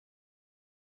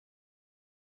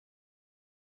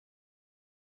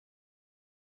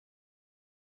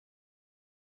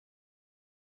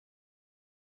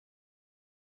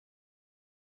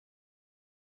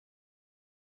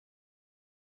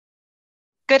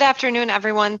Good afternoon,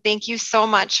 everyone. Thank you so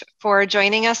much for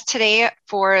joining us today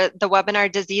for the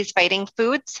webinar Disease Fighting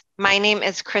Foods. My name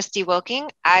is Christy Wilking.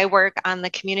 I work on the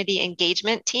community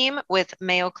engagement team with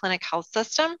Mayo Clinic Health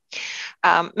System.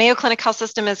 Mayo Clinic Health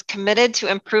System is committed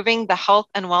to improving the health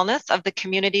and wellness of the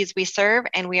communities we serve,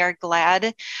 and we are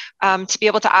glad to be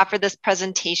able to offer this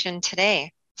presentation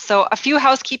today. So a few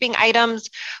housekeeping items.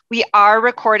 We are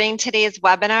recording today's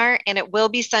webinar and it will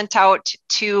be sent out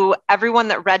to everyone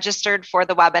that registered for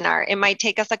the webinar. It might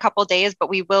take us a couple days, but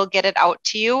we will get it out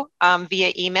to you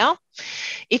via email.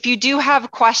 If you do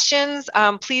have questions,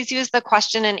 please use the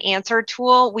question and answer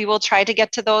tool. We will try to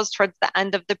get to those towards the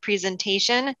end of the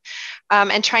presentation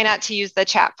and try not to use the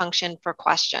chat function for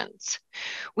questions.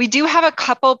 We do have a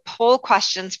couple poll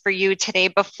questions for you today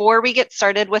before we get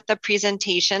started with the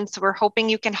presentation, so we're hoping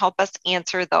you can help us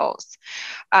answer those.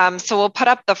 So we'll put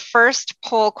up the first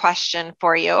poll question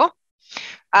for you.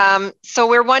 So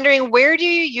we're wondering, where do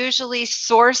you usually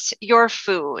source your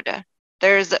food?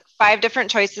 There's 5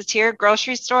 different choices here: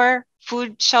 grocery store,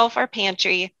 food shelf or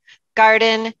pantry,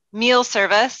 garden, meal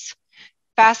service,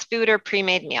 fast food, or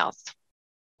pre-made meals.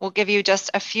 We'll give you just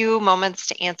a few moments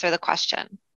to answer the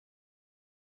question.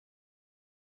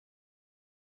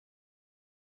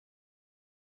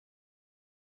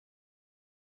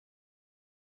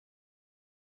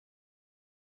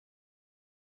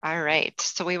 All right,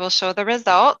 so we will show the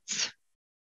results.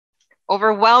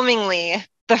 Overwhelmingly,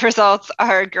 the results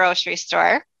are grocery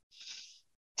store.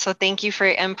 So thank you for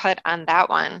your input on that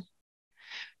one.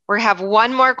 We have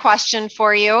one more question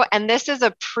for you, and this is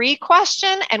a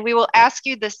pre-question, and we will ask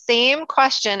you the same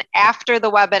question after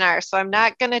the webinar. So I'm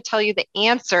not going to tell you the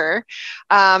answer,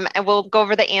 and we'll go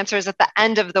over the answers at the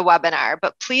end of the webinar,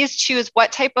 but please choose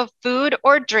what type of food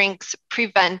or drinks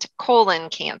prevent colon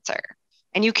cancer.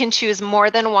 And you can choose more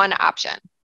than one option.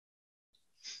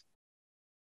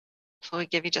 So we'll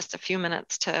give you just a few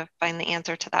minutes to find the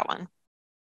answer to that one.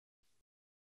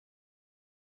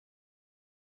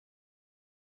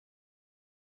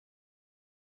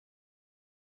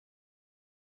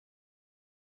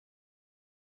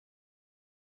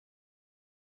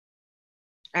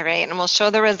 All right, and we'll show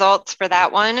the results for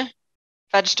that one.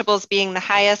 Vegetables being the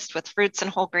highest, with fruits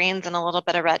and whole grains and a little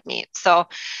bit of red meat. So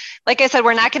like I said,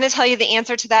 we're not going to tell you the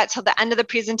answer to that till the end of the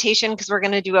presentation because we're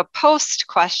going to do a post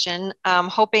question,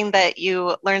 hoping that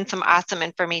you learned some awesome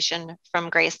information from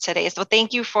Grace today. So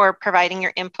thank you for providing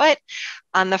your input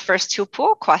on the first 2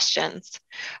 poll questions.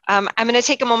 I'm going to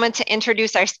take a moment to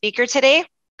introduce our speaker today.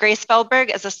 Grace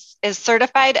Fjeldberg is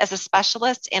certified as a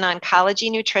specialist in oncology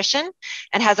nutrition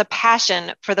and has a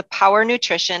passion for the power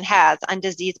nutrition has on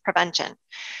disease prevention.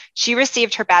 She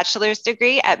received her bachelor's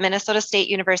degree at Minnesota State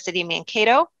University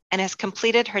Mankato and has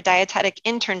completed her dietetic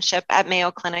internship at Mayo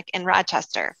Clinic in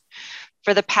Rochester.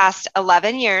 For the past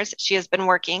 11 years, she has been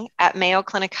working at Mayo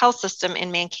Clinic Health System in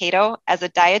Mankato as a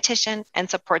dietitian and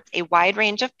supports a wide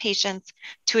range of patients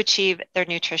to achieve their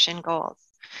nutrition goals.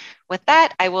 With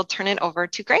that, I will turn it over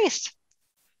to Grace.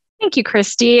 Thank you,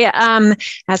 Christy.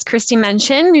 As Christy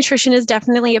mentioned, nutrition is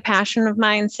definitely a passion of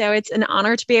mine, so it's an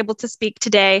honor to be able to speak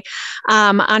today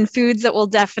on foods that will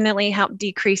definitely help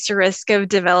decrease your risk of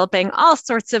developing all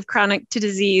sorts of chronic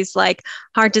disease like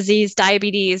heart disease,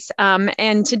 diabetes.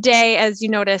 And today, as you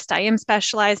noticed, I am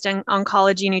specialized in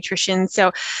oncology nutrition,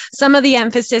 so some of the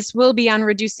emphasis will be on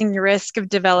reducing your risk of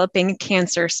developing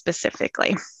cancer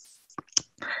specifically.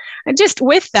 I just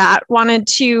with that wanted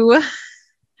to,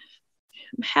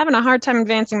 I'm having a hard time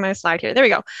advancing my slide here. There we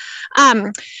go.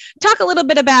 Talk a little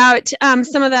bit about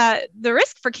some of the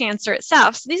risk for cancer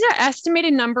itself. So these are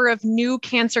estimated number of new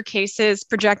cancer cases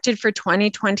projected for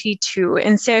 2022.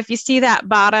 And so if you see that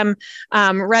bottom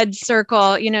red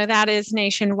circle, you know, that is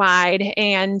nationwide.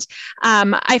 And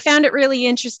I found it really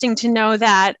interesting to know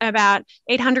that about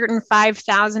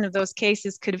 805,000 of those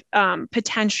cases could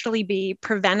potentially be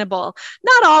preventable.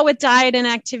 Not all with diet and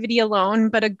activity alone,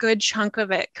 but a good chunk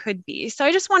of it could be. So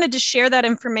I just wanted to share that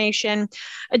information.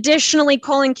 Additionally,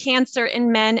 colon cancer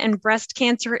in men and breast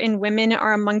cancer in women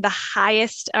are among the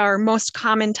highest or most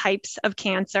common types of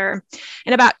cancer.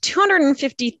 And about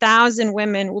 250,000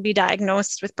 women will be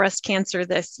diagnosed with breast cancer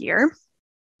this year.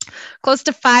 Close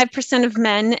to 5% of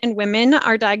men and women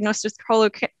are diagnosed with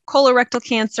colorectal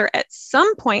cancer at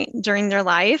some point during their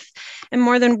life, and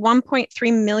more than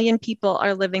 1.3 million people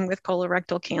are living with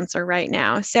colorectal cancer right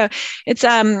now. So it's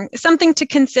something to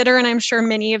consider, and I'm sure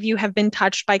many of you have been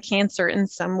touched by cancer in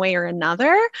some way or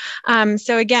another.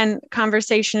 So again,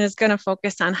 conversation is going to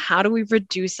focus on how do we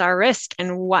reduce our risk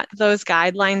and what those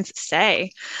guidelines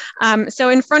say. So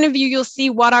in front of you, you'll see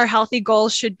what our healthy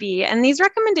goals should be. And these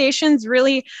recommendations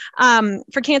really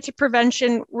for cancer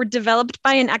prevention were developed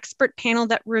by an expert panel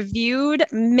that reviewed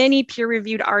many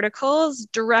peer-reviewed articles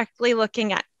directly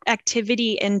looking at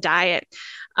activity and diet.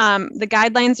 The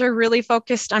guidelines are really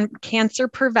focused on cancer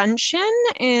prevention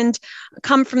and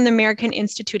come from the American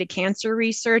Institute of Cancer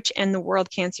Research and the World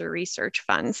Cancer Research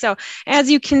Fund. So as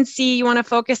you can see, you want to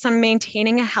focus on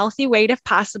maintaining a healthy weight if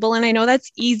possible. And I know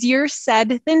that's easier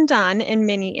said than done in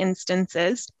many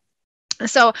instances.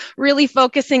 So really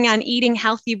focusing on eating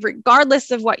healthy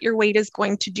regardless of what your weight is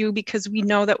going to do, because we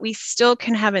know that we still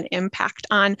can have an impact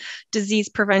on disease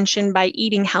prevention by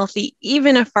eating healthy,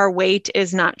 even if our weight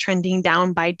is not trending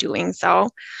down by doing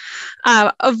so.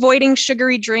 Avoiding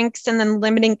sugary drinks and then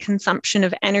limiting consumption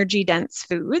of energy-dense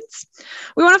foods.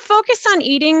 We want to focus on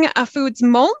eating foods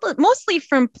mostly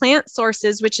from plant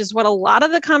sources, which is what a lot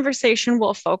of the conversation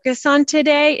will focus on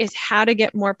today, is how to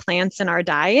get more plants in our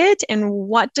diet and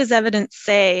what does evidence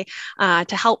say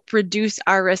to help reduce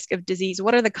our risk of disease.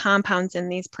 What are the compounds in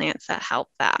these plants that help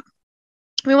that?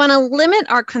 We want to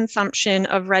limit our consumption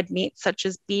of red meat, such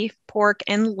as beef, pork,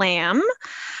 and lamb,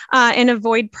 and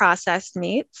avoid processed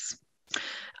meats.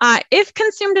 If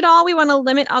consumed at all, we want to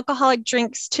limit alcoholic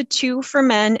drinks to 2 for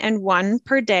men and 1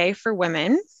 per day for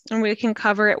women. And we can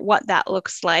cover what that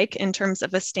looks like in terms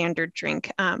of a standard drink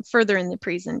further in the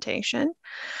presentation.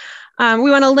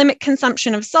 We want to limit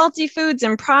consumption of salty foods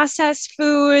and processed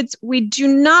foods. We do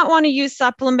not want to use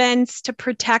supplements to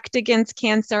protect against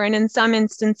cancer. And in some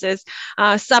instances,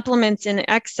 supplements in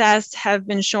excess have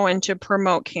been shown to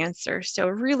promote cancer. So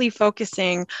really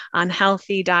focusing on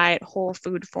healthy diet, whole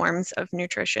food forms of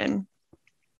nutrition.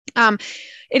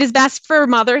 It is best for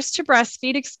mothers to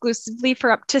breastfeed exclusively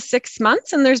for up to 6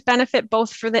 months, and there's benefit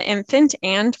both for the infant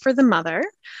and for the mother.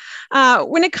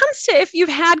 When it comes to if you've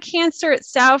had cancer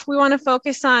itself, we want to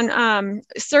focus on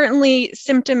certainly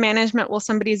symptom management while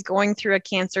somebody's going through a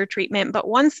cancer treatment. But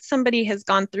once somebody has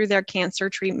gone through their cancer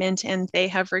treatment and they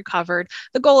have recovered,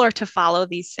 the goal are to follow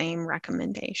these same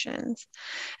recommendations.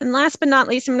 And last but not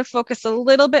least, I'm going to focus a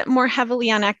little bit more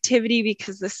heavily on activity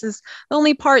because this is the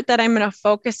only part that I'm going to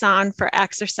focus on for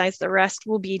exercise. The rest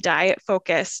will be diet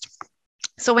focused.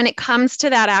 So when it comes to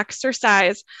that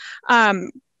exercise,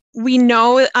 we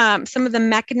know some of the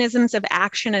mechanisms of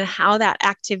action and how that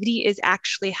activity is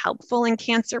actually helpful in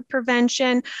cancer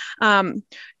prevention.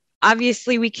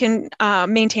 Obviously, we can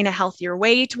maintain a healthier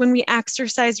weight when we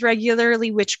exercise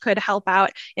regularly, which could help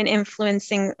out in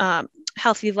influencing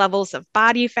healthy levels of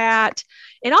body fat.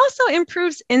 It also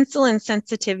improves insulin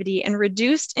sensitivity and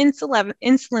reduced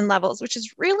insulin levels, which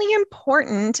is really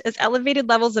important as elevated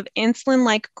levels of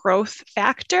insulin-like growth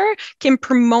factor can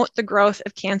promote the growth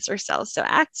of cancer cells. So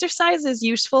exercise is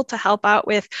useful to help out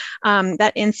with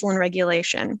that insulin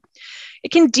regulation. It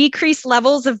can decrease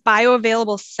levels of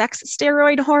bioavailable sex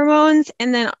steroid hormones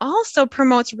and then also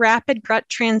promotes rapid gut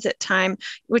transit time,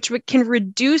 which can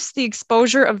reduce the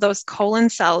exposure of those colon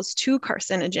cells to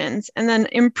carcinogens and then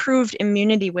improved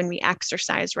immunity when we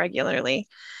exercise regularly.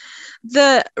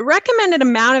 The recommended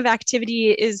amount of activity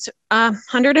is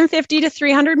 150 to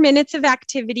 300 minutes of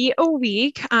activity a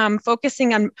week,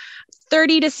 focusing on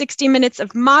 30 to 60 minutes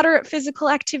of moderate physical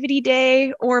activity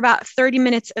day or about 30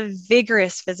 minutes of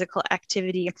vigorous physical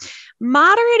activity.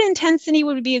 Moderate intensity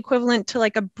would be equivalent to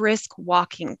like a brisk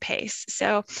walking pace.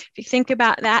 So if you think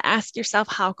about that, ask yourself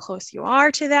how close you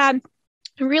are to that.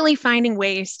 Really finding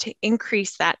ways to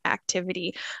increase that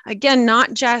activity. Again,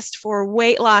 not just for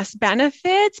weight loss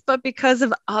benefits, but because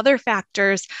of other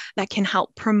factors that can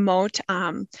help promote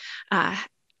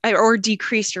or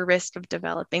decrease your risk of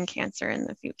developing cancer in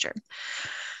the future.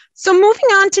 So moving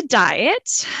on to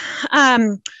diet.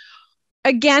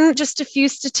 Again, just a few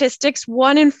statistics.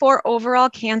 1 in 4 overall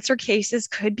cancer cases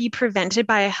could be prevented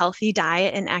by a healthy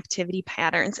diet and activity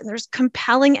patterns. And there's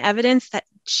compelling evidence that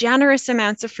generous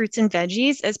amounts of fruits and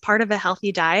veggies as part of a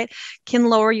healthy diet can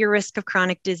lower your risk of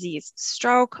chronic disease,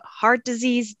 stroke, heart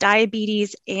disease,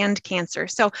 diabetes, and cancer.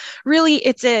 So really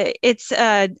it's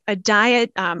a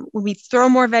diet. When we throw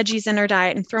more veggies in our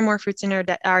diet and throw more fruits in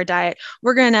our diet,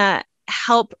 we're going to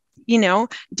help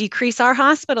decrease our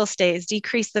hospital stays,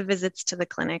 decrease the visits to the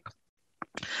clinic.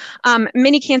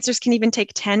 Many cancers can even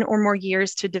take 10 or more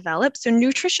years to develop. So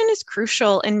nutrition is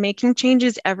crucial, and making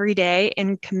changes every day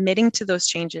and committing to those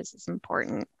changes is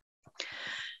important.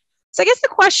 So I guess the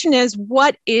question is,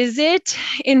 what is it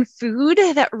in food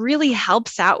that really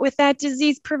helps out with that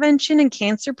disease prevention and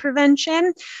cancer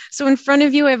prevention? So in front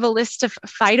of you, I have a list of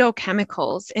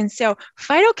phytochemicals. And so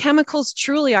phytochemicals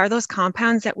truly are those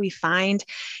compounds that we find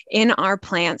in our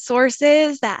plant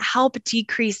sources that help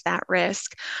decrease that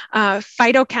risk.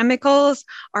 Phytochemicals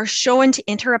are shown to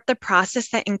interrupt the process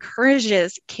that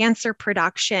encourages cancer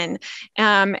production.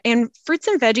 And fruits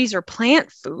and veggies, or plant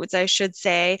foods, I should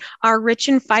say, are rich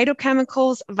in phytochemicals,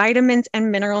 vitamins,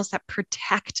 and minerals that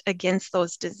protect against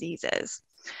those diseases.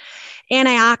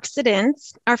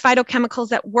 Antioxidants are phytochemicals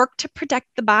that work to protect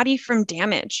the body from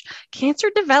damage. Cancer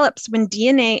develops when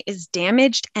DNA is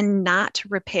damaged and not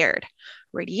repaired.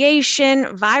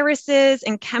 Radiation, viruses,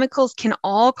 and chemicals can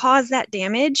all cause that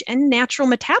damage, and natural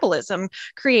metabolism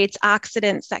creates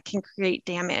oxidants that can create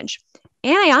damage.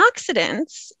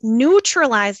 Antioxidants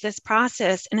neutralize this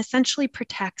process and essentially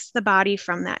protects the body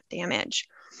from that damage.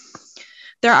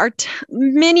 There are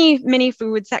many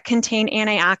foods that contain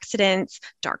antioxidants: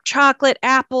 dark chocolate,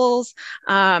 apples,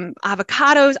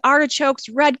 avocados, artichokes,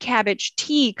 red cabbage,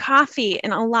 tea, coffee,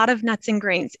 and a lot of nuts and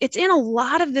grains. It's in a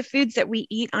lot of the foods that we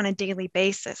eat on a daily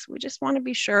basis. We just want to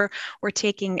be sure we're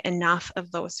taking enough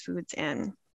of those foods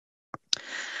in.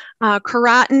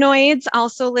 Carotenoids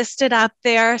also listed up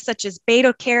there, such as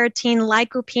beta-carotene,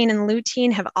 lycopene, and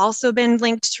lutein, have also been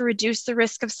linked to reduce the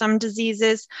risk of some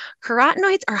diseases.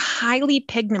 Carotenoids are highly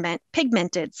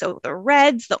pigmented, so the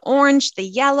reds, the orange, the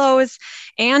yellows,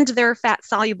 and they're fat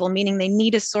soluble, meaning they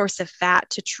need a source of fat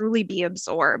to truly be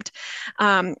absorbed.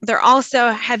 They're also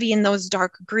heavy in those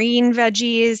dark green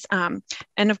veggies,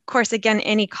 and of course, again,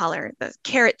 any color, the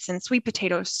carrots and sweet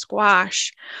potatoes,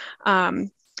 squash.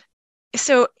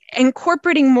 So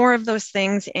incorporating more of those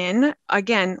things in,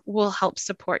 again, will help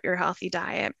support your healthy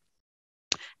diet.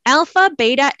 Alpha,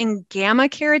 beta, and gamma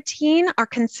carotene are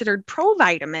considered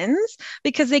provitamins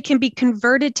because they can be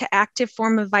converted to active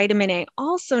form of vitamin A,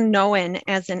 also known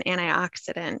as an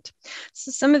antioxidant.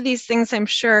 So some of these things I'm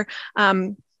sure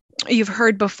you've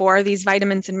heard before, these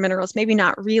vitamins and minerals, maybe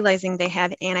not realizing they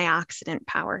have antioxidant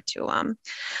power to them.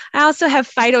 I also have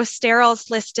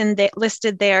phytosterols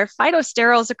listed there.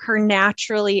 Phytosterols occur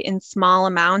naturally in small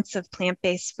amounts of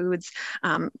plant-based foods,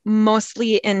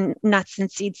 mostly in nuts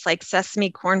and seeds like sesame,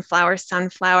 corn flour,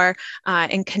 sunflower,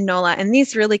 and canola. And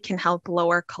these really can help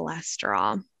lower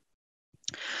cholesterol.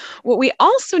 What we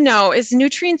also know is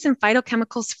nutrients and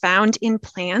phytochemicals found in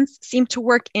plants seem to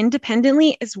work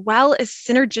independently as well as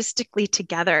synergistically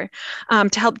together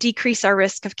to help decrease our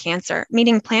risk of cancer,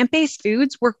 meaning plant-based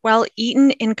foods work well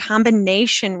eaten in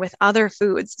combination with other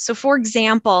foods. So for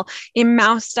example, in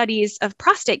mouse studies of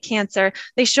prostate cancer,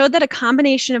 they showed that a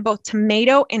combination of both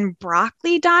tomato and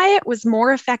broccoli diet was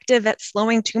more effective at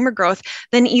slowing tumor growth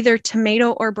than either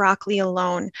tomato or broccoli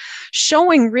alone,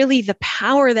 showing really the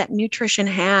power that nutrition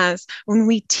has when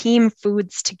we team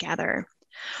foods together.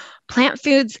 Plant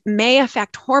foods may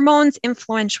affect hormones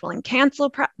influential in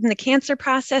the cancer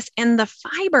process, and the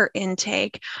fiber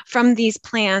intake from these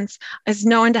plants is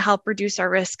known to help reduce our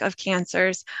risk of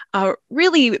cancers,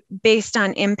 really based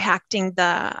on impacting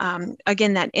the,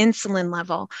 again, that insulin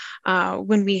level.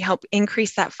 When we help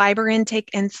increase that fiber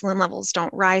intake, insulin levels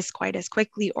don't rise quite as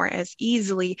quickly or as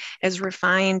easily as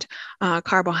refined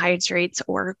carbohydrates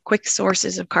or quick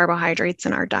sources of carbohydrates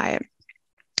in our diet.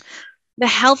 The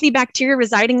healthy bacteria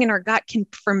residing in our gut can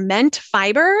ferment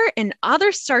fiber and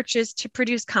other starches to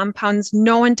produce compounds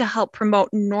known to help promote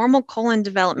normal colon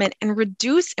development and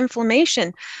reduce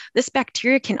inflammation. This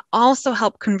bacteria can also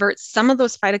help convert some of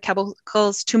those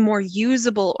phytochemicals to more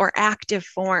usable or active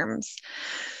forms.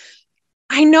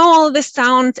 I know all of this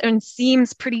sounds and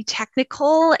seems pretty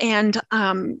technical, and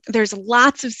there's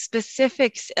lots of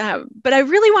specifics, but I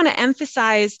really want to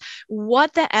emphasize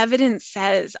what the evidence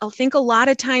says. I think a lot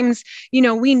of times,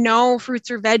 we know fruits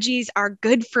or veggies are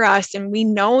good for us, and we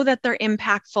know that they're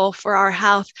impactful for our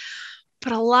health.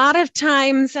 But a lot of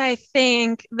times I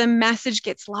think the message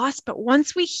gets lost. But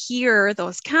once we hear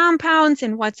those compounds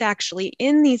and what's actually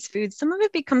in these foods, some of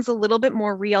it becomes a little bit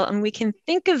more real, and we can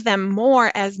think of them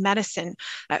more as medicine.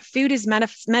 That food is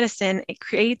medicine. It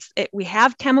creates it. We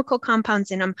have chemical compounds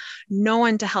in them,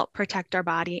 known to help protect our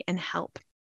body and help.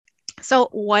 So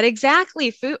what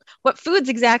foods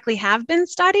exactly have been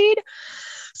studied?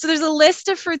 So there's a list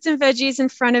of fruits and veggies in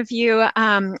front of you,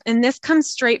 and this comes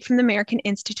straight from the American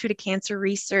Institute of Cancer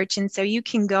Research. And so you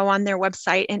can go on their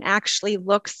website and actually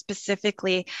look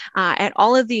specifically at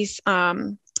all of these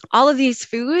all of these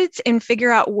foods and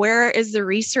figure out where is the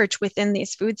research within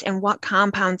these foods and what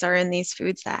compounds are in these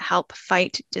foods that help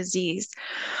fight disease.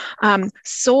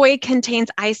 Soy contains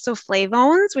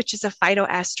isoflavones, which is a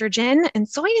phytoestrogen, and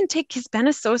soy intake has been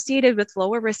associated with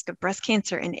lower risk of breast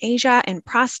cancer in Asia and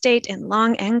prostate and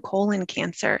lung and colon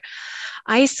cancer.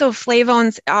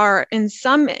 Isoflavones are, in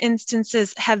some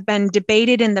instances, have been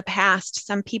debated in the past.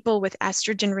 Some people with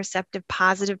estrogen receptive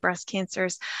positive breast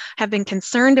cancers have been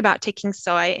concerned about taking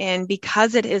soy in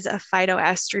because it is a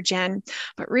phytoestrogen.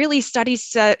 But really,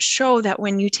 studies show that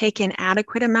when you take in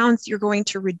adequate amounts, you're going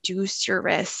to reduce your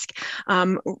risk,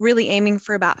 really aiming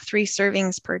for about 3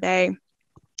 servings per day.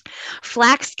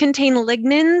 Flax contain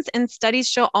lignans, and studies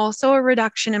show also a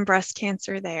reduction in breast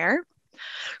cancer there.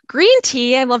 Green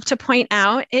tea, I love to point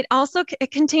out, it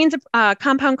contains a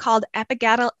compound called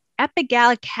epigallocatechin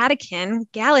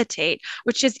galatate,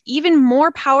 which is even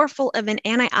more powerful of an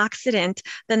antioxidant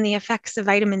than the effects of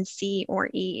vitamin C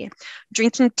or E.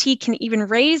 Drinking tea can even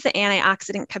raise the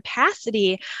antioxidant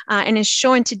capacity and is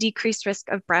shown to decrease risk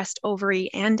of breast, ovary,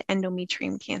 and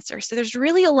endometrium cancer. So there's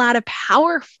really a lot of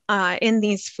power in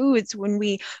these foods when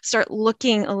we start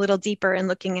looking a little deeper and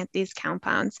looking at these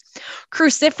compounds.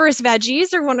 Cruciferous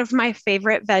veggies are one of my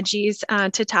favorite veggies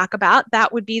to talk about.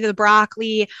 That would be the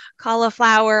broccoli,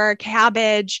 cauliflower,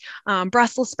 cabbage,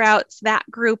 Brussels sprouts, that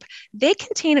group. They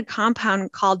contain a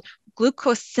compound called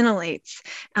glucosinolates.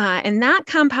 And that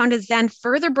compound is then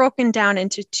further broken down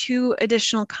into 2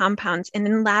 additional compounds. And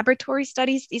in laboratory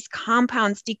studies, these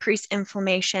compounds decrease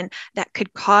inflammation that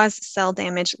could cause cell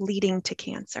damage leading to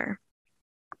cancer.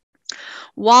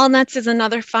 Walnuts is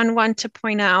another fun one to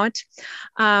point out.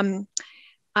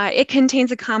 It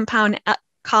contains a compound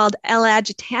called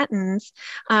L-agitantins,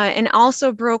 and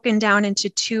also broken down into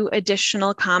 2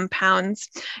 additional compounds.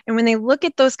 And when they look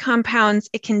at those compounds,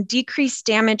 it can decrease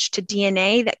damage to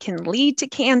DNA that can lead to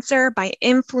cancer by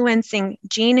influencing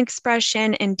gene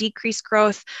expression and decrease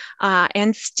growth,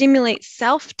 and stimulate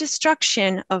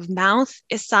self-destruction of mouth,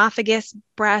 esophagus,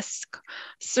 breast,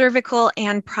 cervical,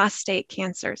 and prostate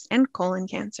cancers and colon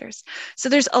cancers. So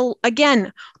there's,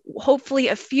 again, hopefully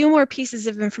a few more pieces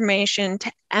of information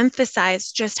to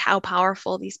emphasize just how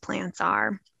powerful these plants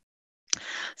are.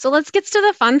 So let's get to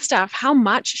the fun stuff. How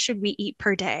much should we eat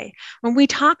per day? When we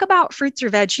talk about fruits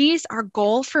or veggies, our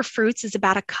goal for fruits is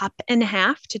about 1.5 cups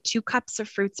to 2 cups of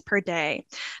fruits per day.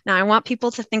 Now, I want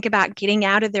people to think about getting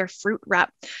out of their fruit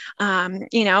rut.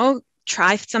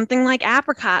 Try something like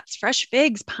apricots, fresh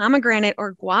figs, pomegranate,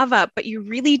 or guava, but you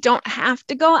really don't have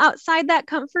to go outside that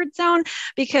comfort zone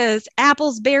because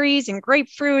apples, berries, and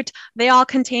grapefruit, they all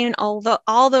contain all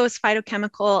those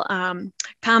phytochemical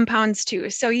compounds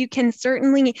too. So you can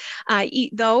certainly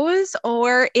eat those,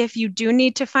 or if you do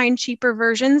need to find cheaper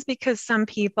versions, because some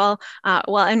people,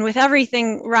 and with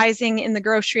everything rising in the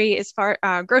grocery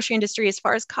industry as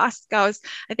far as cost goes,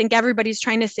 I think everybody's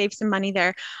trying to save some money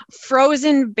there.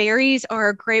 Frozen berries are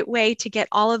a great way to get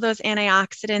all of those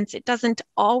antioxidants. It doesn't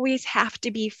always have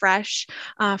to be fresh.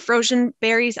 Frozen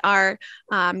berries are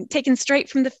taken straight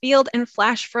from the field and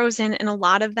flash frozen, and a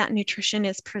lot of that nutrition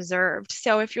is preserved.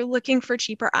 So if you're looking for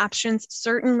cheaper options,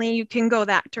 certainly you can go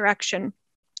that direction.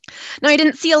 Now, I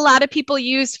didn't see a lot of people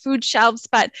use food shelves,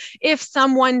 but if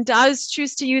someone does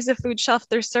choose to use a food shelf,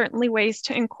 there's certainly ways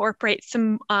to incorporate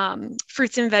some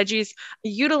fruits and veggies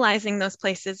utilizing those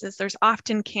places, as there's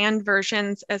often canned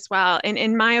versions as well. And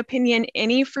in my opinion,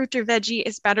 any fruit or veggie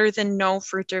is better than no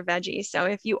fruit or veggie. So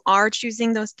if you are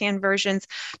choosing those canned versions,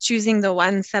 choosing the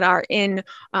ones that are in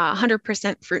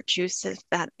 100% fruit juice,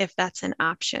 if that's an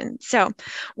option. So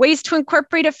ways to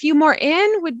incorporate a few more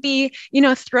in would be,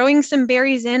 throwing some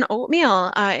berries in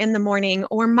oatmeal in the morning,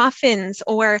 or muffins,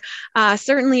 or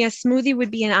certainly a smoothie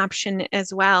would be an option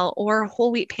as well, or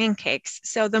whole wheat pancakes.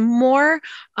 So the more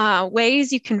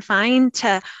ways you can find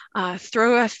to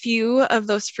throw a few of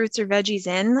those fruits or veggies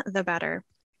in, the better.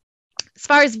 As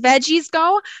far as veggies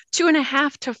go,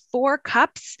 2.5 to 4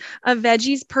 cups of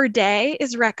veggies per day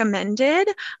is recommended,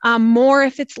 more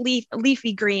if it's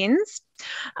leafy greens.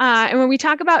 And when we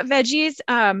talk about veggies,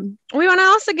 we want to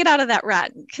also get out of that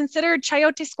rut. Consider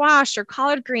chayote squash or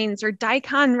collard greens or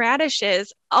daikon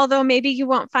radishes, although maybe you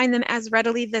won't find them as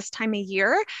readily this time of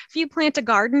year. If you plant a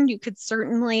garden, you could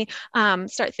certainly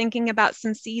start thinking about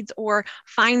some seeds or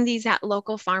find these at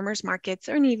local farmers markets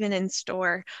or even in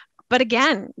store. But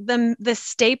again, the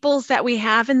staples that we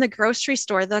have in the grocery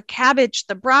store, the cabbage,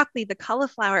 the broccoli, the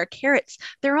cauliflower, carrots,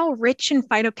 they're all rich in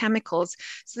phytochemicals.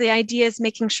 So the idea is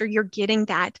making sure you're getting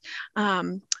that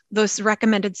those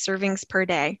recommended servings per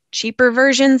day. Cheaper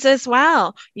versions as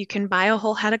well. You can buy a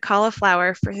whole head of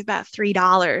cauliflower for about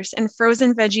 $3, and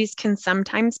frozen veggies can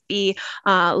sometimes be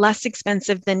less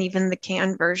expensive than even the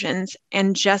canned versions.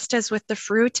 And just as with the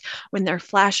fruit, when they're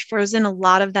flash frozen, a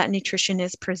lot of that nutrition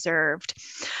is preserved.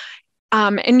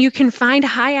 And you can find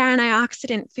high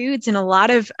antioxidant foods in a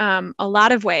lot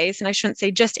of ways, and I shouldn't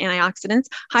say just antioxidants,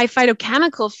 high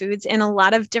phytochemical foods in a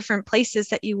lot of different places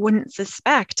that you wouldn't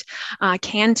suspect.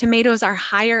 Canned tomatoes are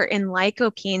higher in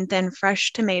lycopene than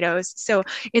fresh tomatoes, so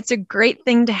it's a great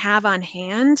thing to have on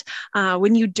hand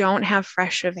when you don't have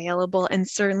fresh available, and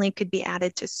certainly could be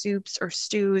added to soups or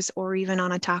stews or even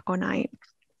on a taco night.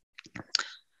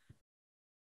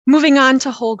 Moving on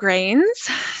to whole grains.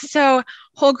 So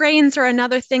whole grains are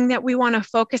another thing that we want to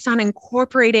focus on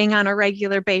incorporating on a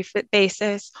regular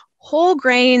basis. Whole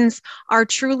grains are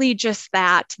truly just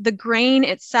that. The grain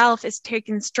itself is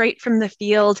taken straight from the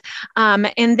field,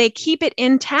 and they keep it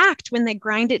intact when they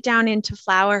grind it down into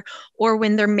flour, or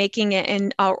when they're making it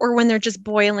in, or when they're just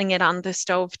boiling it on the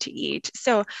stove to eat.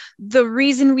 So the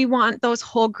reason we want those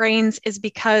whole grains is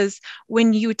because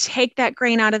when you take that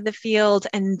grain out of the field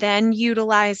and then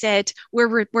utilize it,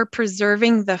 we're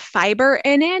preserving the fiber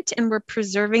in it, and we're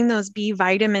preserving those B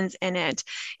vitamins in it.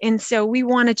 And so we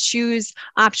want to choose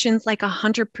options like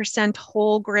 100%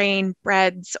 whole grain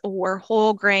breads or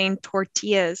whole grain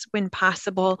tortillas when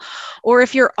possible. Or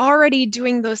if you're already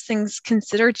doing those things,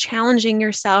 consider challenging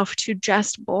yourself to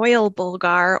just boil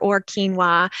bulgur or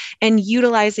quinoa and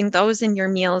utilizing those in your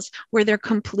meals where they're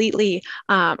completely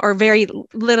or very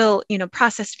little,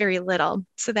 processed very little,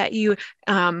 so that you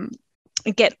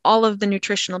get all of the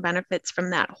nutritional benefits from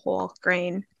that whole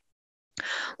grain.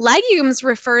 Legumes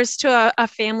refers to a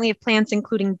family of plants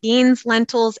including beans,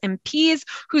 lentils, and peas,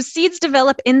 whose seeds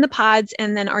develop in the pods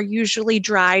and then are usually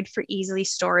dried for easy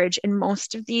storage. And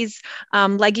most of these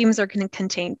legumes are going to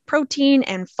contain protein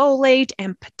and folate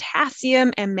and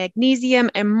potassium and magnesium.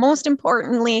 And most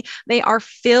importantly, they are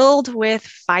filled with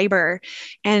fiber.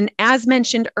 And as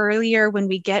mentioned earlier, when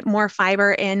we get more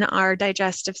fiber in our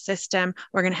digestive system,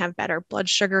 we're going to have better blood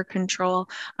sugar control.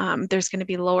 There's going to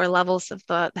be lower levels of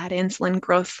that insulin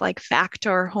growth like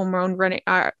factor, hormone running,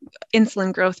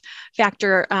 insulin growth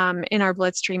factor in our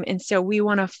bloodstream. And so we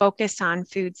want to focus on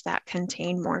foods that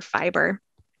contain more fiber.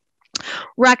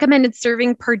 Recommended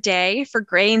serving per day for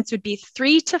grains would be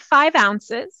 3 to 5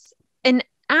 ounces. An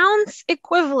ounce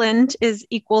equivalent is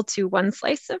equal to 1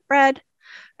 slice of bread,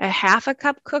 a half a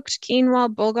cup cooked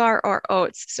quinoa, bulgur, or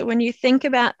oats. So when you think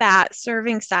about that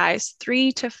serving size,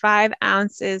 3 to 5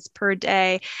 ounces per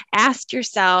day, ask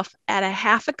yourself, at a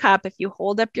half a cup, if you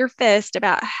hold up your fist,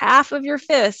 about half of your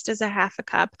fist is a half a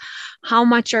cup, how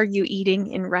much are you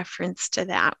eating in reference to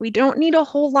that? We don't need a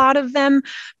whole lot of them.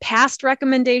 Past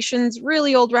recommendations,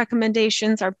 really old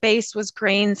recommendations, our base was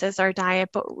grains as our diet,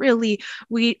 but really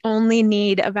we only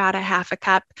need about a half a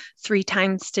cup 3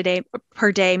 times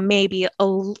per day, maybe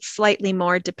slightly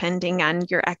more depending on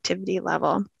your activity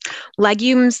level.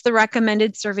 Legumes, the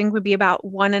recommended serving would be about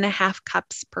 1.5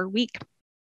 cups per week.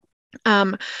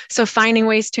 So finding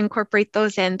ways to incorporate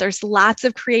those in. There's lots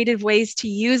of creative ways to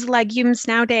use legumes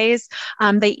nowadays.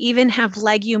 They even have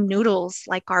legume noodles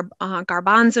like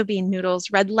garbanzo bean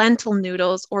noodles, red lentil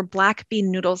noodles, or black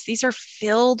bean noodles. These are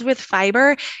filled with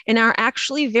fiber and are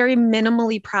actually very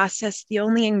minimally processed. The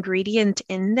only ingredient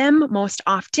in them most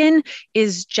often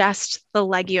is just the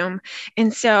legume.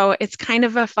 And so it's kind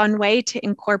of a fun way to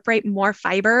incorporate more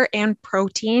fiber and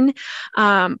protein,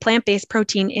 plant-based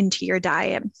protein into your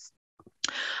diet.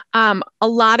 A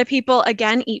lot of people,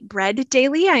 again, eat bread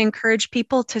daily. I encourage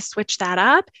people to switch that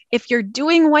up. If you're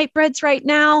doing white breads right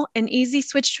now, an easy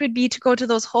switch would be to go to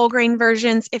those whole grain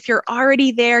versions. If you're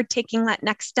already there, taking that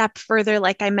next step further,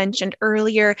 like I mentioned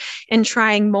earlier, and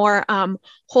trying more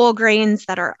whole grains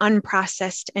that are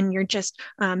unprocessed, and you're just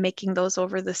making those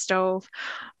over the stove.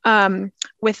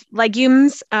 With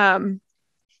legumes,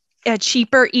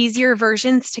 cheaper, easier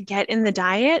versions to get in the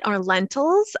diet are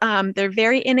lentils. They're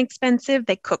very inexpensive.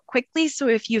 They cook quickly. So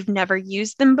if you've never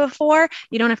used them before,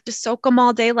 you don't have to soak them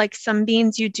all day like some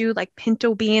beans you do, like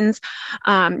pinto beans.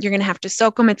 You're going to have to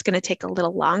soak them. It's going to take a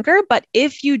little longer. But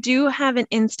if you do have an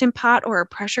Instant Pot or a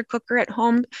pressure cooker at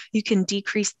home, you can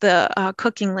decrease the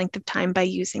cooking length of time by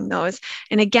using those.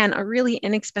 And again, a really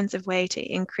inexpensive way to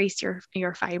increase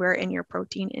your fiber and your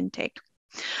protein intake.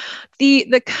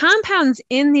 The compounds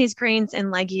in these grains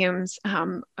and legumes,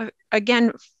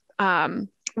 again,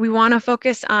 we want to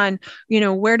focus on,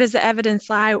 where does the evidence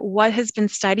lie, what has been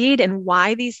studied, and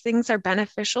why these things are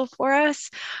beneficial for us.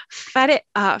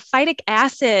 Phytic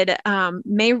acid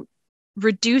may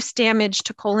reduce damage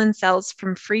to colon cells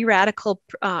from free radicals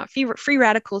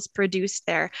produced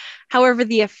there. However,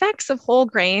 the effects of whole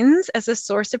grains as a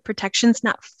source of protection is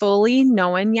not fully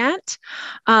known yet.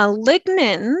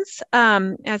 Lignans,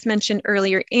 as mentioned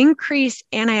earlier, increase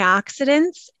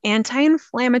antioxidants,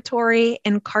 anti-inflammatory,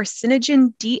 and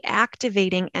carcinogen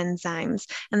deactivating enzymes,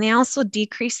 and they also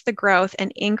decrease the growth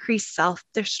and increase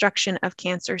self-destruction of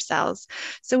cancer cells.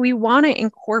 So we want to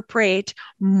incorporate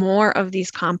more of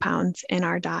these compounds in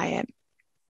our diet.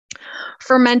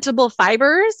 Fermentable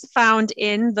fibers found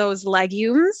in those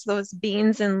legumes, those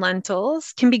beans and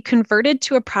lentils, can be converted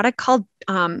to a product called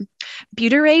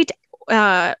butyrate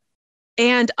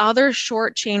and other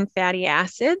short-chain fatty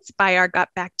acids by our gut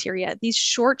bacteria. These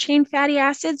short-chain fatty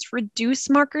acids reduce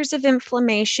markers of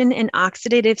inflammation and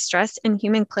oxidative stress in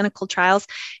human clinical trials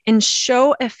and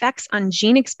show effects on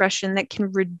gene expression that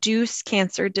can reduce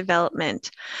cancer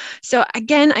development. So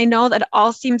again, I know that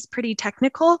all seems pretty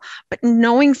technical, but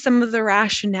knowing some of the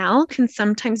rationale can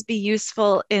sometimes be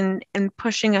useful in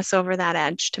pushing us over that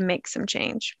edge to make some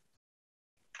change.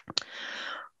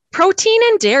 Protein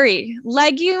and dairy,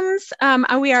 legumes,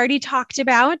 we already talked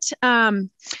about. And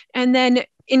then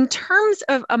in terms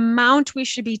of amount we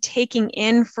should be taking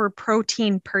in for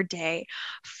protein per day,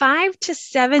 5 to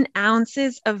 7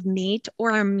 ounces of meat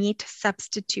or a meat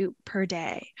substitute per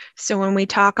day. So when we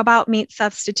talk about meat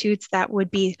substitutes, that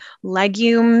would be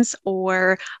legumes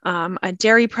or a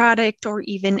dairy product, or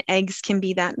even eggs can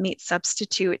be that meat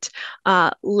substitute.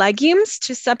 Legumes,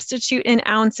 to substitute an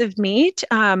ounce of meat,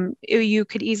 you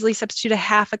could easily substitute a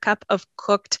half a cup of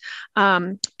cooked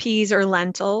peas or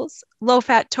lentils.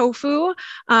 Low-fat tofu,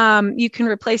 you can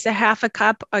replace a half a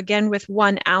cup, again, with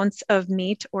 1 ounce of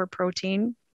meat or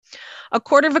protein. A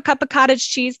quarter of a cup of cottage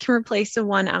cheese can replace a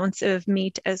 1 ounce of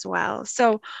meat as well.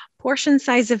 So portion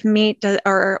size of meat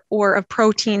or of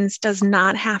proteins does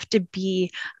not have to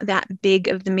be that big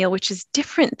of the meal, which is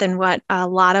different than what a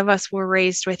lot of us were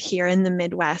raised with here in the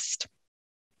Midwest.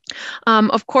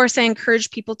 Of course, I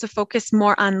encourage people to focus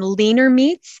more on leaner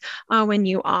meats when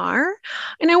you are.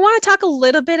 And I want to talk a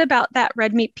little bit about that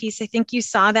red meat piece. I think you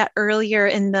saw that earlier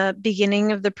in the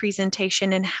beginning of the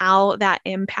presentation and how that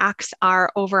impacts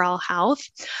our overall health.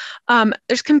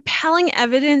 There's compelling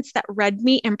evidence that red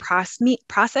meat and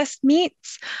processed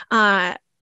meats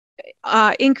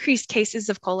increased cases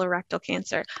of colorectal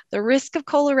cancer. The risk of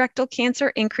colorectal cancer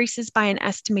increases by an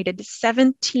estimated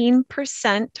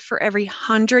 17% for every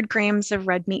 100 grams of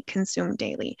red meat consumed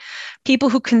daily. People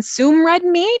who consume red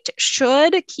meat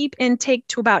should keep intake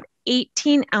to about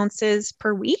 18 ounces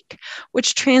per week,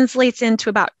 which translates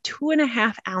into about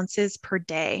 2.5 ounces per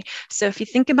day. So if you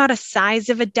think about a size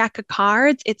of a deck of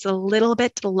cards, it's a little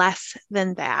bit less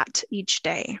than that each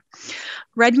day.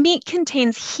 Red meat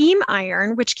contains heme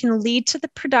iron, which can lead to the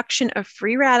production of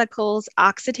free radicals,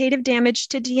 oxidative damage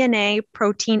to DNA,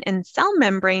 protein, and cell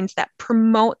membranes that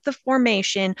promote the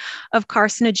formation of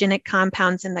carcinogenic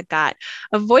compounds in the gut.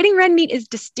 Avoiding red meat is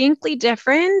distinctly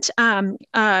different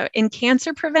in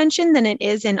cancer prevention than it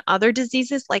is in other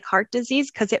diseases like heart disease,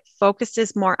 because it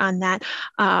focuses more on that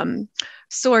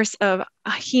source of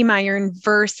heme iron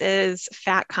versus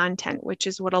fat content, which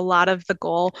is what a lot of the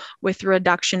goal with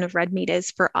reduction of red meat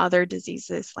is for other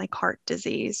diseases like heart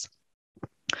disease.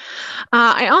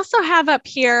 I also have up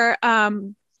here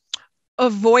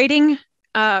avoiding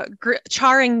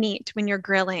charring meat when you're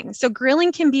grilling. So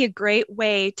grilling can be a great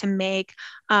way to make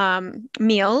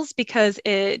meals because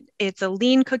it's a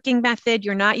lean cooking method.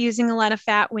 You're not using a lot of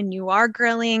fat when you are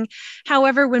grilling.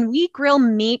 However, when we grill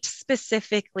meat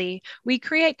specifically, we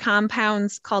create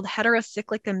compounds called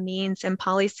heterocyclic amines and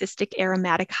polycystic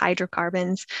aromatic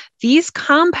hydrocarbons. These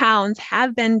compounds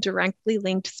have been directly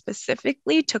linked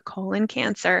specifically to colon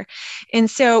cancer.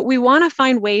 And so we want to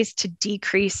find ways to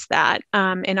decrease that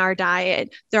in our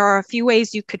diet. There are a few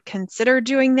ways you could consider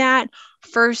doing that.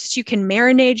 First, you can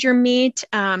marinate your meat,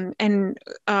 and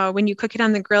when you cook it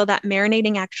on the grill, that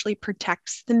marinating actually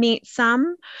protects the meat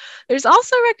some. There's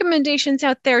also recommendations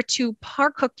out there to par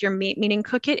cook your meat, meaning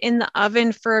cook it in the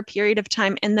oven for a period of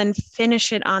time and then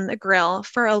finish it on the grill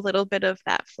for a little bit of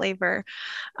that flavor.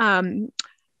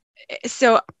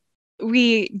 So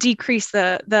we decrease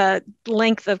the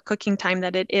length of cooking time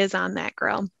that it is on that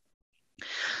grill.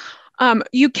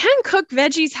 You can cook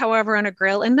veggies, however, on a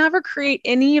grill and never create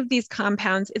any of these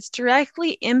compounds. It's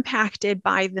directly impacted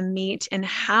by the meat and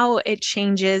how it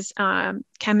changes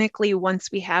chemically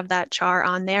once we have that char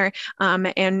on there,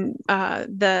 and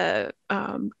the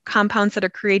compounds that are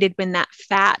created when that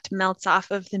fat melts off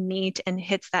of the meat and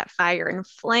hits that fire and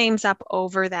flames up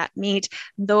over that meat.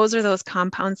 Those are those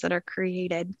compounds that are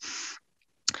created.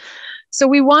 So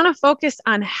we want to focus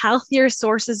on healthier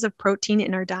sources of protein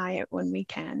in our diet when we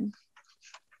can.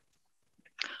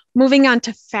 Moving on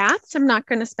to fats, I'm not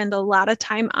going to spend a lot of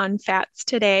time on fats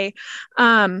today.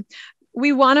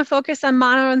 We want to focus on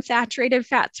monounsaturated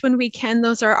fats when we can.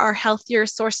 Those are our healthier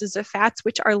sources of fats,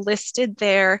 which are listed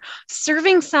there.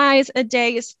 Serving size a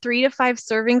day is 3 to 5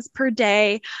 servings per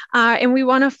day. And we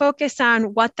want to focus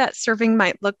on what that serving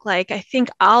might look like. I think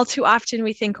all too often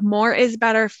we think more is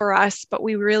better for us, but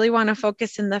we really want to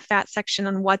focus in the fat section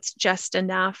on what's just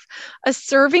enough. A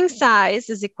serving size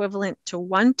is equivalent to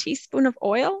 1 teaspoon of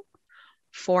oil,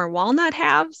 4 walnut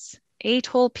halves, 8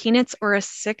 whole peanuts, or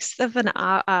 1/6 of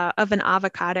an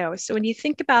avocado. So when you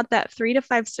think about that 3 to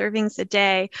 5 servings a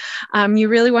day, you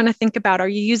really want to think about, are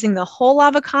you using the whole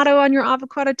avocado on your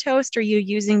avocado toast, or are you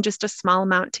using just a small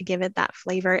amount to give it that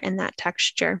flavor and that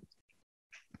texture?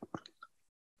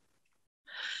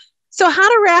 So how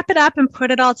to wrap it up and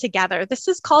put it all together. This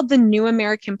is called the New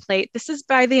American Plate. This is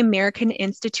by the American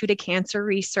Institute of Cancer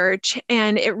Research,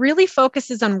 and it really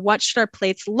focuses on what should our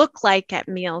plates look like at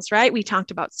meals, right? We talked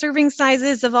about serving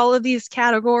sizes of all of these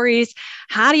categories.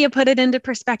 How do you put it into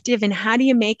perspective, and how do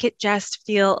you make it just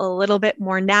feel a little bit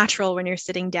more natural when you're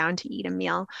sitting down to eat a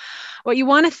meal? What you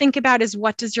want to think about is,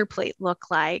 what does your plate look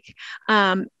like?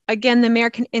 Again, the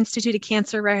American Institute of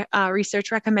Cancer Research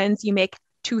recommends you make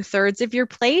 2/3 of your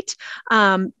plate,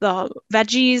 the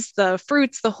veggies, the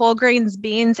fruits, the whole grains,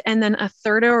 beans, and then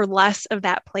 1/3 or less of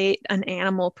that plate, an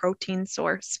animal protein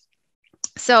source.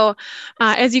 So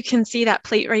as you can see, that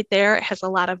plate right there, it has a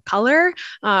lot of color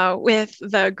with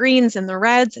the greens and the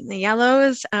reds and the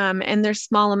yellows, and there's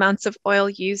small amounts of oil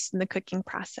used in the cooking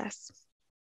process.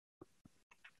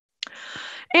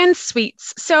 And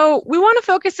sweets. So we want to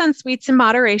focus on sweets in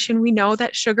moderation. We know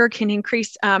that sugar can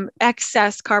increase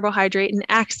excess carbohydrate, and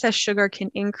excess sugar can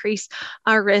increase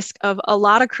our risk of a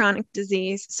lot of chronic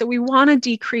disease. So we want to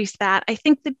decrease that. I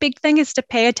think the big thing is to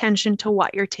pay attention to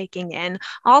what you're taking in.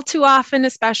 All too often,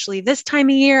 especially this time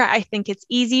of year, I think it's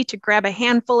easy to grab a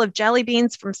handful of jelly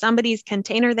beans from somebody's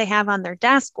container they have on their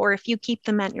desk, or if you keep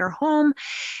them at your home,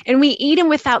 and we eat them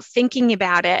without thinking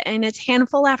about it. And it's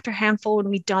handful after handful when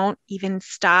we don't even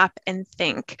stop and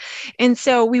think. And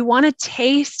so we want to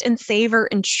taste and savor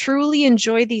and truly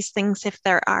enjoy these things if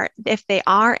they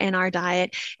are in our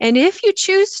diet. And if you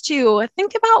choose to,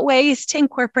 think about ways to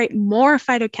incorporate more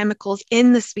phytochemicals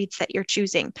in the sweets that you're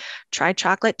choosing. Try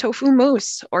chocolate tofu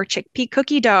mousse, or chickpea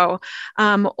cookie dough,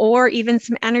 or even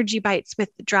some energy bites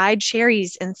with dried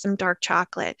cherries and some dark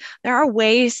chocolate. There are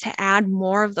ways to add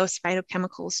more of those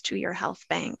phytochemicals to your health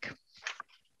bank.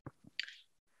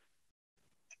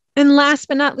 And last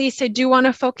but not least, I do want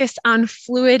to focus on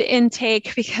fluid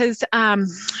intake, because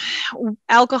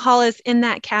alcohol is in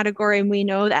that category, and we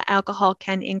know that alcohol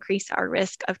can increase our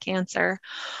risk of cancer.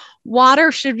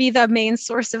 Water should be the main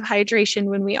source of hydration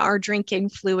when we are drinking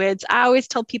fluids. I always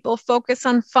tell people, focus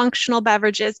on functional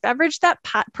beverages that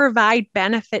provide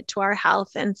benefit to our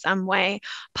health in some way.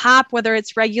 Pop, whether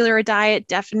it's regular or diet,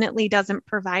 definitely doesn't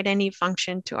provide any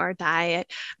function to our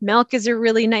diet. Milk is a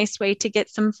really nice way to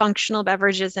get some functional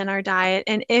beverages in our diet.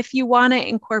 And if you want to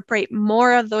incorporate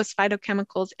more of those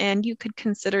phytochemicals in, you could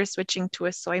consider switching to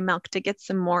a soy milk to get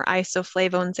some more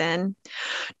isoflavones in.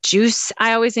 Juice,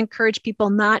 I always encourage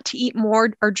people not to eat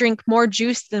more or drink more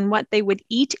juice than what they would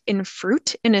eat in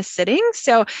fruit in a sitting.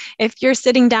 So if you're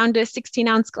sitting down to a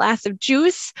 16-ounce glass of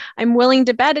juice, I'm willing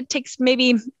to bet it takes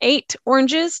maybe 8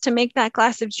 oranges to make that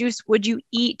glass of juice. Would you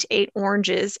eat 8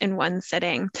 oranges in one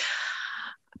sitting?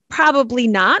 Probably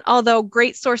not, although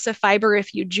great source of fiber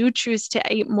if you do choose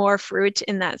to eat more fruit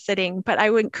in that sitting. But I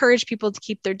would encourage people to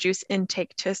keep their juice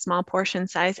intake to a small portion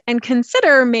size, and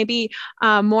consider maybe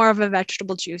more of a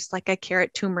vegetable juice, like a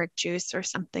carrot turmeric juice or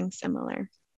something similar.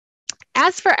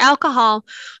 As for alcohol,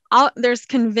 there's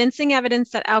convincing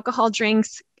evidence that alcohol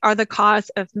drinks are the cause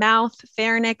of mouth,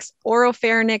 pharynx,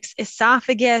 oropharynx,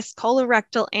 esophagus,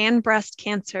 colorectal, and breast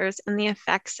cancers, and the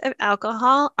effects of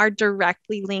alcohol are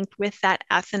directly linked with that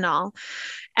ethanol.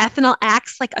 Ethanol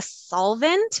acts like a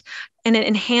solvent, and it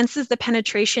enhances the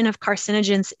penetration of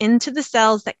carcinogens into the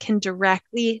cells that can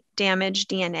directly damage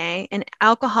DNA. And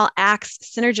alcohol acts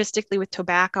synergistically with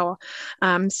tobacco.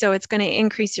 So it's going to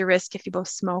increase your risk if you both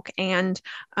smoke and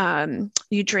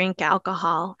you drink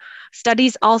alcohol.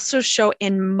 Studies also show a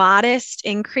modest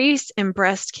increase in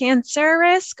breast cancer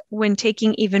risk when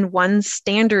taking even one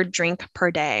standard drink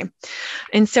per day.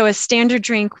 And so a standard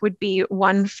drink would be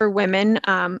one for women,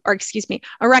 our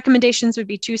recommendations would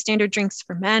be 2 standard drinks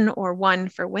for men, or or 1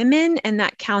 for women, and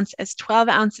that counts as 12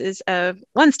 ounces of,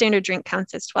 1 standard drink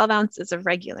counts as 12 ounces of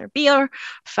regular beer,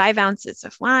 5 ounces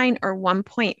of wine, or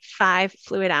 1.5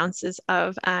 fluid ounces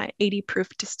of 80 proof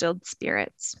distilled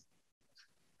spirits.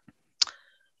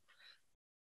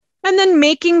 And then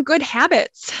making good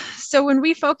habits. So when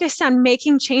we focus on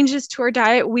making changes to our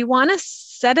diet, we want to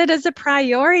set it as a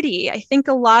priority. I think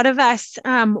a lot of us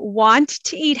want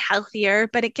to eat healthier,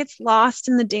 but it gets lost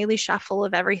in the daily shuffle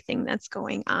of everything that's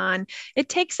going on. It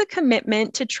takes a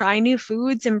commitment to try new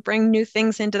foods and bring new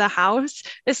things into the house,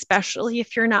 especially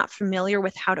if you're not familiar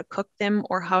with how to cook them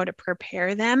or how to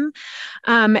prepare them.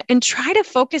 And try to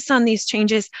focus on these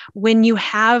changes when you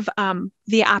have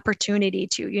the opportunity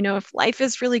to. You know, if life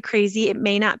is really crazy, it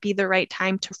may not be the right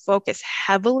time to focus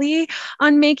heavily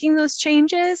on making those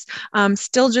changes.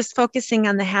 Still just focusing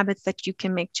on the habits that you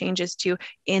can make changes to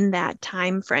in that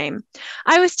time frame.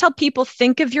 I always tell people,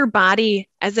 think of your body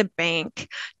as a bank.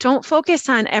 Don't focus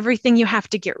on everything you have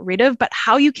to get rid of, but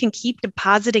how you can keep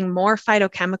depositing more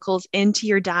phytochemicals into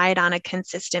your diet on a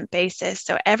consistent basis.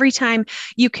 So every time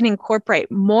you can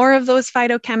incorporate more of those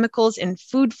phytochemicals in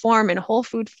food form, in whole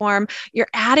food form, you're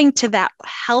adding to that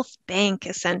health bank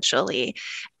essentially.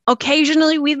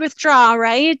 Occasionally we withdraw,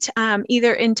 right?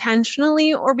 Either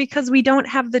intentionally or because we don't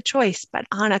have the choice, but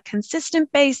on a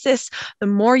consistent basis, the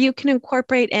more you can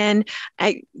incorporate in,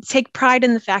 I take pride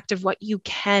in the fact of what you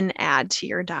can add to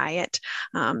your diet.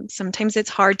 Sometimes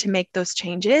it's hard to make those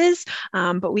changes,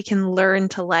 but we can learn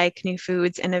to like new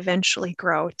foods and eventually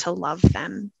grow to love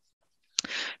them.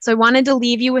 So I wanted to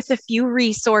leave you with a few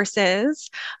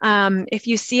resources. If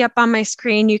you see up on my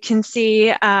screen, you can see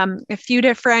a few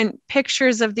different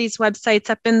pictures of these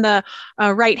websites. Up in the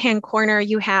right-hand corner,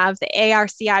 you have the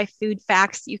ARCI food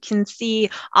facts. You can see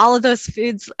all of those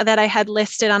foods that I had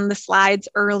listed on the slides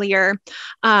earlier.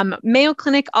 Mayo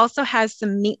Clinic also has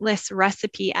some meatless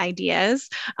recipe ideas,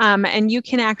 and you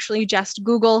can actually just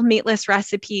Google meatless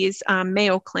recipes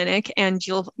Mayo Clinic, and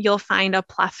you'll find a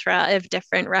plethora of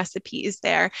different recipes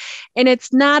there. And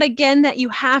it's not, again, that you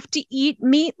have to eat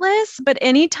meatless, but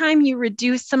anytime you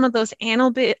reduce some of those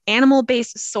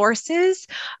animal-based sources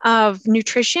of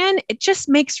nutrition, it just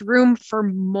makes room for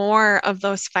more of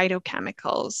those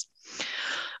phytochemicals.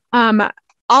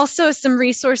 Also, some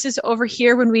resources over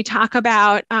here when we talk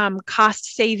about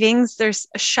cost savings, there's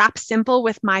a Shop Simple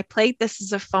with My Plate. This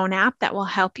is a phone app that will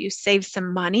help you save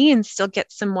some money and still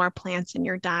get some more plants in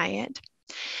your diet.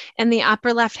 In the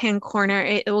upper left-hand corner,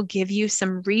 it will give you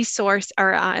some resource,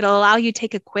 or it'll allow you to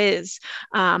take a quiz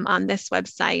on this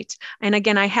website. And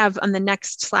again, I have on the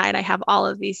next slide, I have all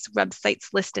of these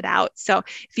websites listed out. So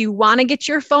if you want to get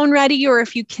your phone ready, or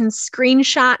if you can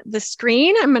screenshot the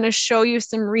screen, I'm going to show you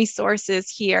some resources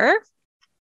here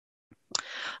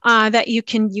that you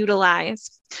can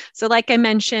utilize. So like I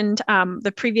mentioned,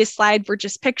 the previous slide were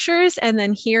just pictures, and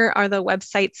then here are the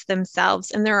websites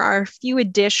themselves. And there are a few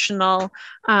additional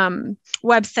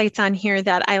websites on here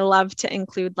that I love to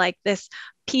include, like this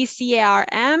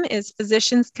PCARM is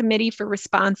Physicians Committee for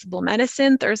Responsible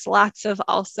Medicine. There's lots of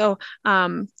also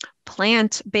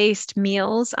plant-based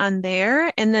meals on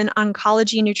there. And then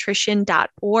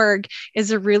oncologynutrition.org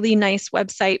is a really nice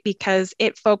website because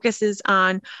it focuses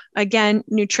on, again,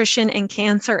 nutrition and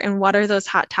cancer and what are those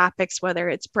hot topics, whether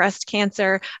it's breast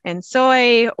cancer and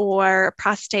soy or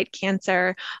prostate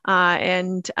cancer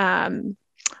and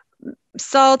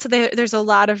salt. There's a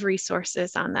lot of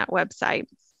resources on that website.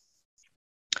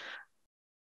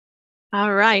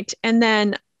 All right, and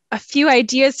then a few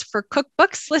ideas for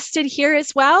cookbooks listed here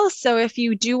as well. So if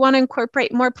you do want to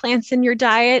incorporate more plants in your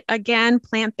diet, again,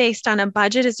 Plant-Based on a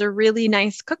Budget is a really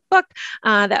nice cookbook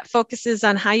that focuses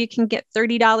on how you can get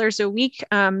 $30 a week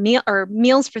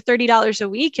meals for $30 a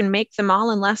week and make them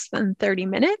all in less than 30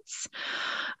 minutes.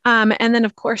 And then,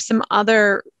 of course, some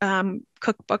other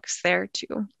cookbooks there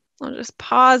too. I'll just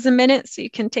pause a minute so you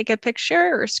can take a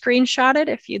picture or screenshot it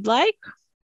if you'd like.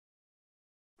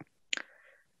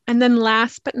 And then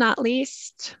last but not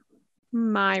least,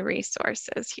 my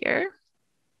resources here.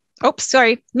 Oh,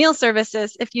 sorry, meal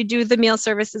services. If you do the meal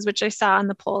services, which I saw on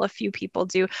the poll, a few people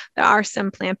do, there are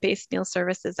some plant-based meal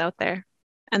services out there.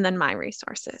 And then my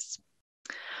resources.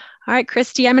 All right,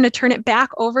 Christy, I'm going to turn it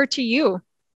back over to you.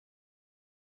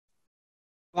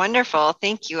 Wonderful.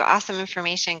 Thank you. Awesome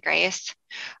information, Grace.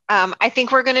 I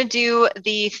think we're going to do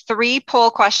the 3 poll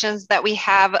questions that we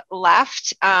have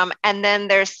left. And then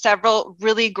there's several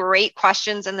really great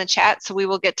questions in the chat. So we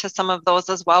will get to some of those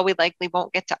as well. We likely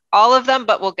won't get to all of them,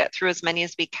 but we'll get through as many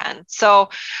as we can. So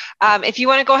if you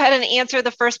want to go ahead and answer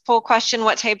the first poll question,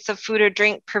 what types of food or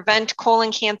drink prevent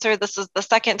colon cancer? This is the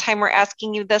second time we're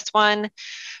asking you this one.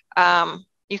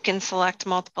 You can select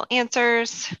multiple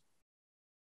answers.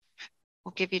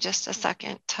 We'll give you just a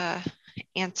second to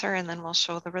answer and then we'll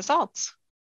show the results.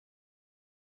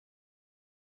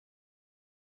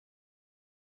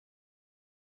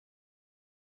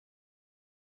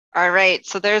 All right,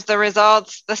 so there's the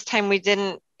results. This time we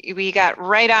got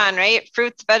right on, right?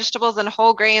 Fruits, vegetables, and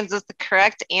whole grains is the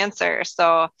correct answer.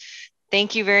 So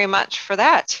thank you very much for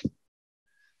that.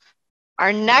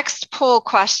 Our next poll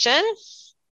question.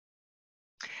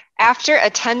 After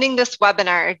attending this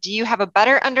webinar, do you have a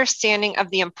better understanding of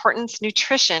the importance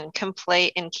nutrition can play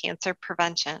in cancer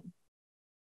prevention?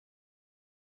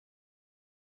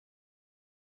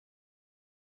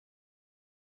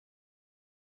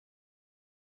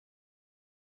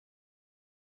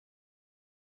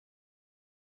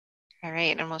 All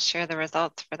right, and we'll share the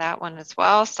results for that one as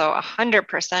well. So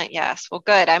 100% yes. Well,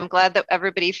 good. I'm glad that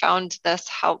everybody found this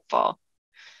helpful.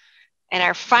 And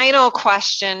our final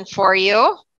question for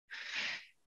you.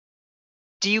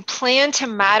 Do you plan to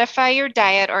modify your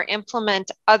diet or implement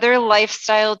other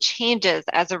lifestyle changes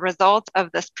as a result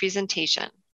of this presentation?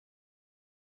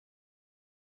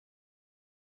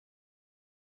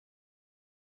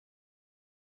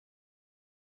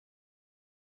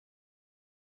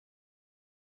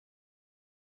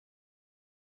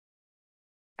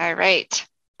 All right,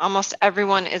 almost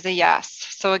everyone is a yes.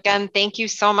 So again, thank you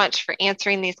so much for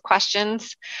answering these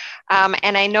questions.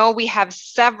 And I know we have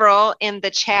several in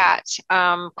the chat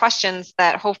questions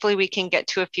that hopefully we can get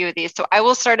to a few of these. So I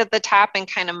will start at the top and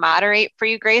kind of moderate for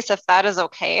you, Grace, if that is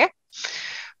okay.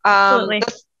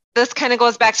 This kind of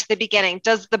goes back to the beginning.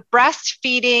 Does the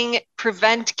breastfeeding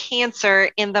prevent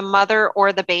cancer in the mother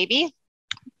or the baby?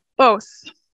 Both.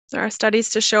 There are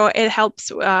studies to show it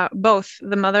helps both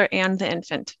the mother and the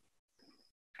infant.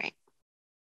 Great.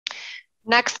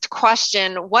 Next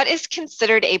question. What is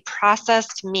considered a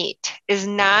processed meat? Is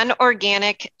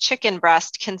non-organic chicken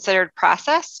breast considered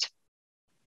processed?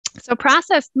 So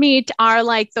processed meat are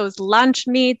like those lunch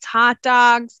meats, hot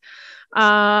dogs,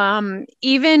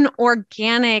 even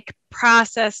organic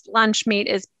processed lunch meat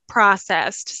is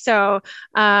processed. So,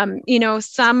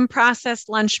 some processed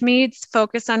lunch meats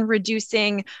focus on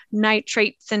reducing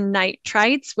nitrates and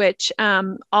nitrites, which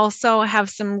also have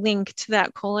some link to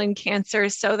that colon cancer.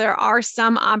 So there are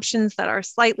some options that are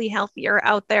slightly healthier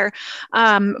out there.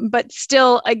 But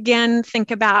still, again,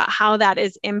 think about how that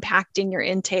is impacting your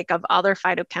intake of other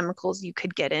phytochemicals you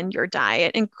could get in your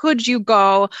diet. And could you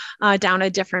go down a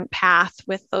different path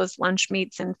with those lunch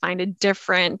meats and find a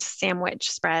different sandwich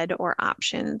spread or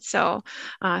option? So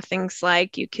things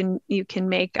like you can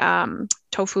make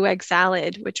tofu egg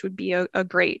salad, which would be a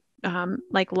great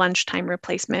like lunchtime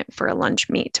replacement for a lunch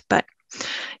meat. But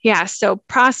yeah, so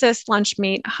processed lunch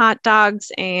meat, hot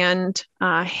dogs, and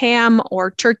ham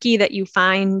or turkey that you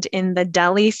find in the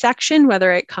deli section,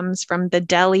 whether it comes from the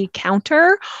deli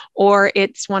counter or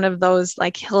it's one of those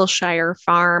like Hillshire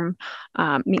Farm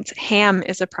meats. Ham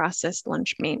is a processed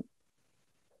lunch meat.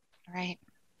 Right.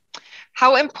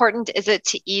 How important is it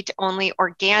to eat only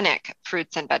organic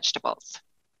fruits and vegetables?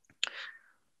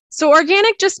 So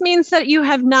organic just means that you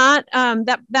have not,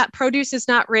 that produce is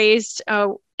not raised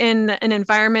in an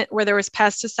environment where there was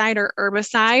pesticide or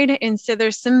herbicide. And so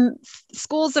there's some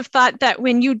schools of thought that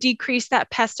when you decrease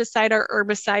that pesticide or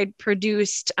herbicide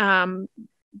produced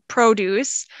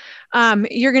produce,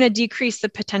 you're going to decrease the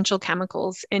potential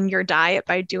chemicals in your diet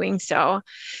by doing so.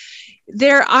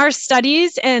 There are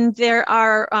studies and there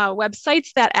are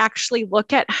websites that actually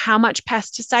look at how much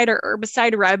pesticide or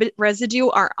herbicide residue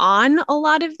are on a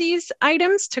lot of these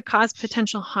items to cause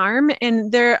potential harm.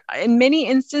 And there, in many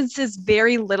instances,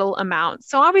 very little amount.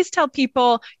 So I always tell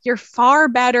people you're far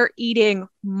better eating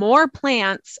more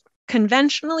plants,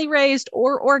 conventionally raised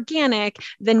or organic,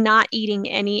 than not eating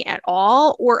any at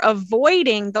all or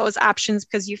avoiding those options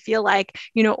because you feel like,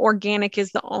 organic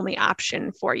is the only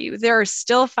option for you. There are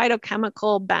still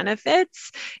phytochemical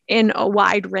benefits in a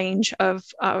wide range of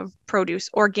produce,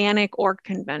 organic or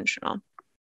conventional.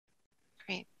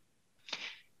 Great.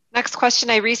 Next question.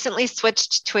 I recently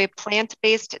switched to a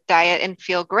plant-based diet and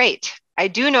feel great. I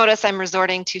do notice I'm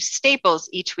resorting to staples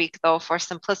each week though for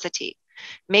simplicity,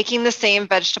 making the same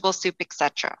vegetable soup,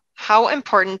 etc. How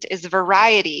important is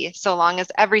variety so long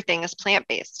as everything is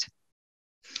plant-based?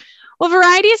 Well,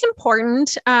 variety is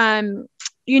important.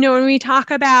 When we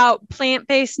talk about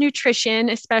plant-based nutrition,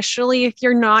 especially if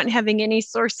you're not having any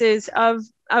sources of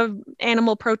of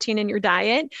animal protein in your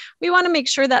diet, we want to make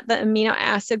sure that the amino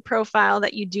acid profile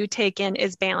that you do take in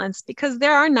is balanced, because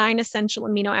there are 9 essential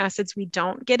amino acids we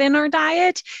don't get in our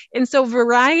diet. And so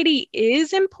variety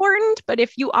is important, but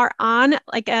if you are on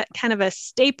like a kind of a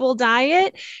staple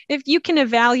diet, if you can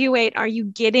evaluate, are you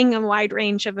getting a wide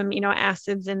range of amino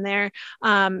acids in there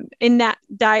in that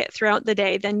diet throughout the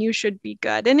day, then you should be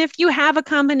good. And if you have a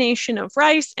combination of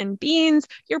rice and beans,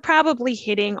 you're probably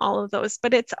hitting all of those,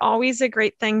 but it's always a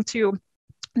great thing to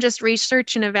just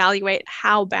research and evaluate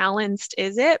how balanced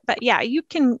is it. But yeah, you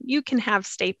can have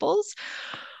staples.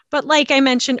 But like I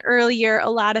mentioned earlier, a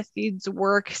lot of foods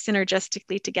work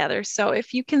synergistically together. So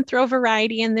if you can throw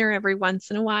variety in there every once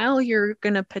in a while, you're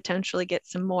going to potentially get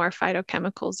some more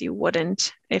phytochemicals you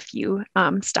wouldn't if you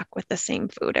stuck with the same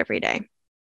food every day.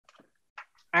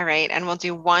 All right, and we'll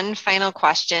do one final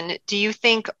question. Do you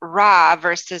think raw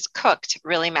versus cooked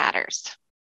really matters?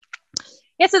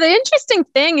 Yeah, so the interesting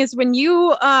thing is when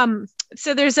you,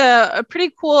 so there's a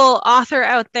pretty cool author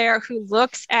out there who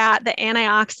looks at the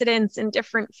antioxidants in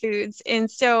different foods. And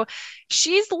so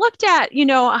she's looked at,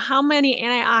 how many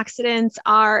antioxidants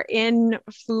are in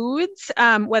foods,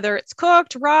 whether it's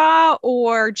cooked, raw,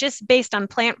 or just based on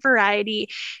plant variety.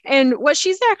 And what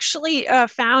she's actually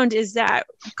found is that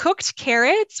cooked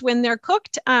carrots, when they're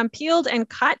cooked, peeled and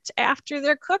cut after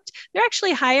they're cooked, they're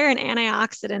actually higher in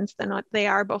antioxidants than what they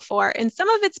are before. And some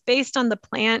of it's based on the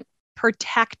plant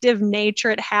protective nature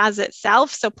it has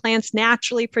itself. So plants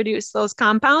naturally produce those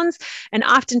compounds, and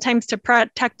oftentimes to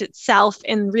protect itself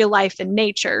in real life in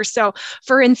nature. So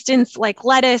for instance, like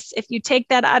lettuce, if you take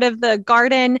that out of the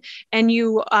garden and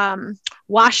you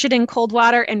wash it in cold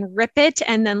water and rip it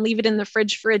and then leave it in the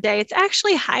fridge for a day, it's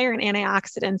actually higher in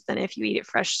antioxidants than if you eat it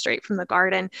fresh straight from the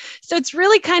garden. So it's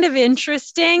really kind of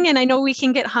interesting. And I know we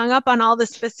can get hung up on all the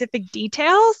specific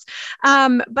details,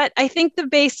 but I think the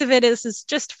base of it is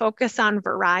just focus on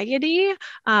variety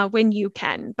when you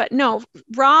can. But no,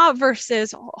 raw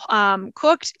versus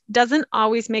cooked doesn't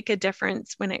always make a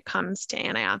difference when it comes to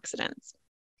antioxidants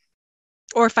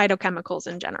or phytochemicals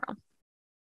in general.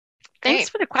 Thanks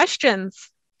for the questions.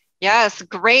 Yes,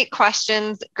 great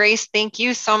questions. Grace, thank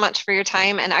you so much for your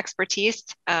time and expertise.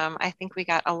 I think we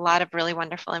got a lot of really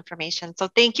wonderful information. So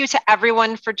thank you to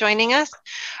everyone for joining us.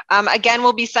 Again,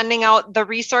 we'll be sending out the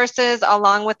resources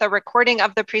along with a recording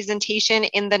of the presentation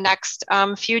in the next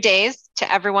few days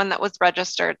to everyone that was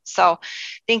registered. So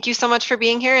thank you so much for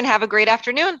being here and have a great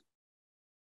afternoon.